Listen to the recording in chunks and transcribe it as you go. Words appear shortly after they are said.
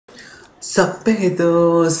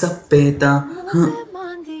Sapedo, sapeta.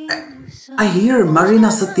 I hear Marina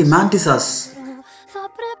Satimantisas.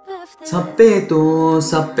 Sapeto,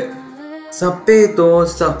 sapeto,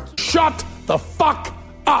 Shut the fuck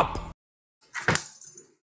up!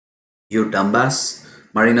 You dumbass.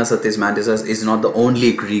 Marina Satimantisas is not the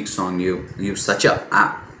only Greek song. You such a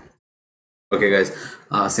Okay guys,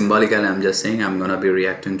 symbolically I'm just saying I'm gonna be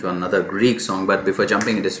reacting to another Greek song, but before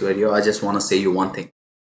jumping into this video I just want to say you one thing.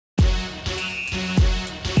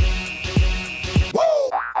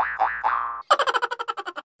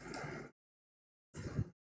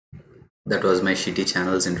 That was my shitty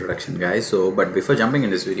channel's introduction, guys. So but before jumping in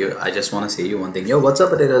this video I just want to say you one thing. Yo, what's up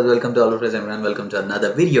potatoes? Welcome to all of us, everyone. Welcome to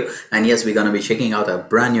another video. And yes, we're gonna be checking out a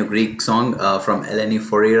brand new Greek song from Eleni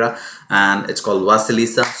Foureira, and it's called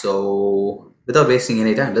Vasilissa. So without wasting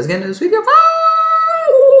any time, let's get into this video.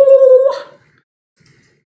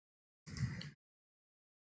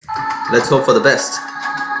 Let's hope for the best.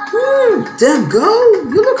 Woo, damn girl,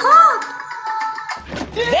 you look hot.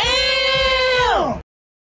 Damn!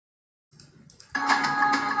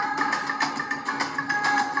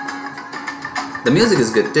 The music is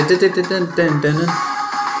good. What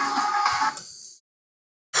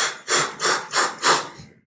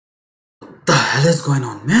the hell is going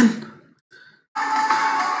on, man?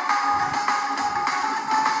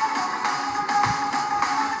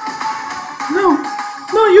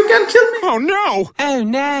 No, you can't kill me. Oh no! Oh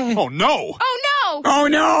no! Oh no! Oh no! Oh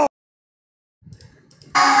no!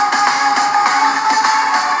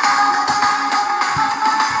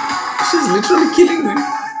 She's literally killing me.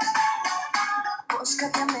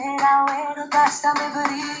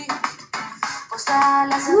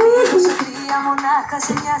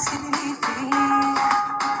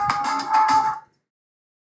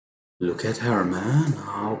 Look at her, man.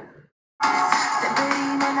 How?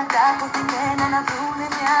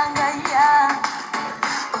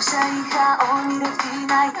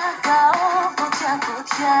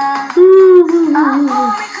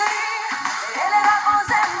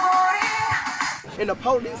 And the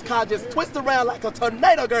police car just twisted around like a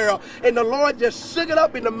tornado, girl. And the Lord just shook it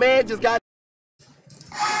up, and the man just got.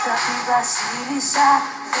 Vasilissa,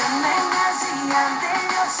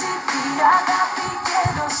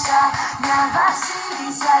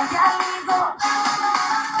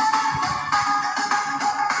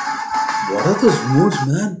 what are those moves,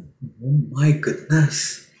 man? Oh my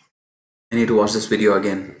goodness. I need to watch this video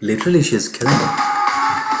again. Literally, she's killing it.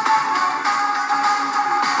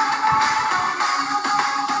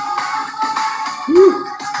 Woo.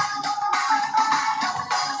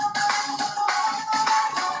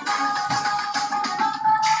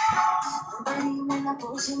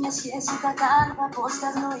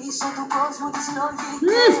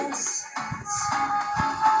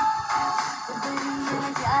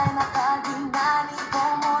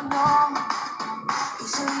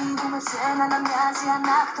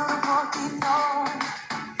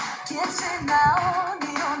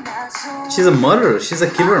 She's a murderer. She's a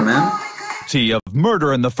killer, man. Of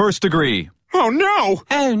murder in the first degree. Oh no!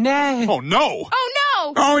 Oh no! Oh no! Oh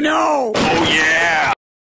no! Oh no! Oh yeah!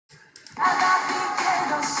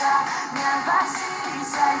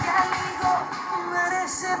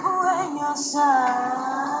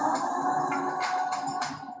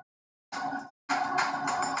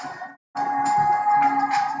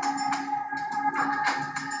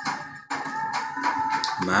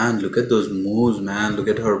 Man, look at those moves, man. Look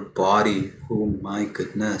at her body. Oh my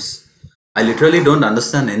goodness. I literally don't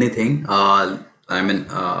understand anything.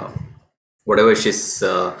 Whatever she's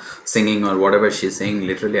singing or whatever she's saying,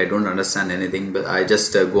 literally I don't understand anything. But I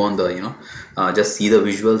just go on the, just see the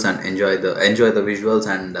visuals and enjoy the visuals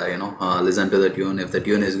and listen to the tune. If the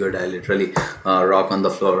tune is good, I literally rock on the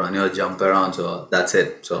floor and jump around. So that's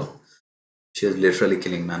it. So she's literally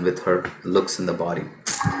killing, man, with her looks in the body.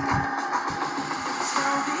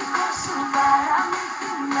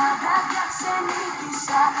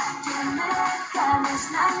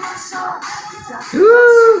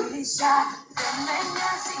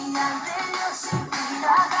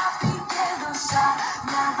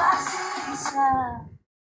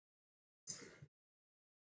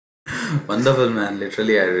 Wonderful, man.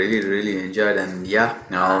 Literally I really enjoyed. And yeah,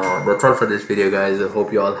 now that's all for this video, guys. I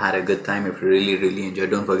hope you all had a good time. If you really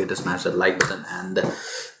enjoyed, don't forget to smash that like button and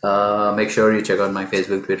make sure you check out my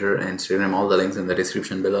Facebook, Twitter, Instagram, all the links in the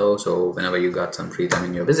description below. So whenever you got some free time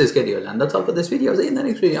in your busy schedule. And that's all for this video. See you in the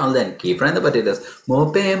next video. All then keep frying the potatoes.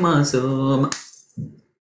 Mope masum.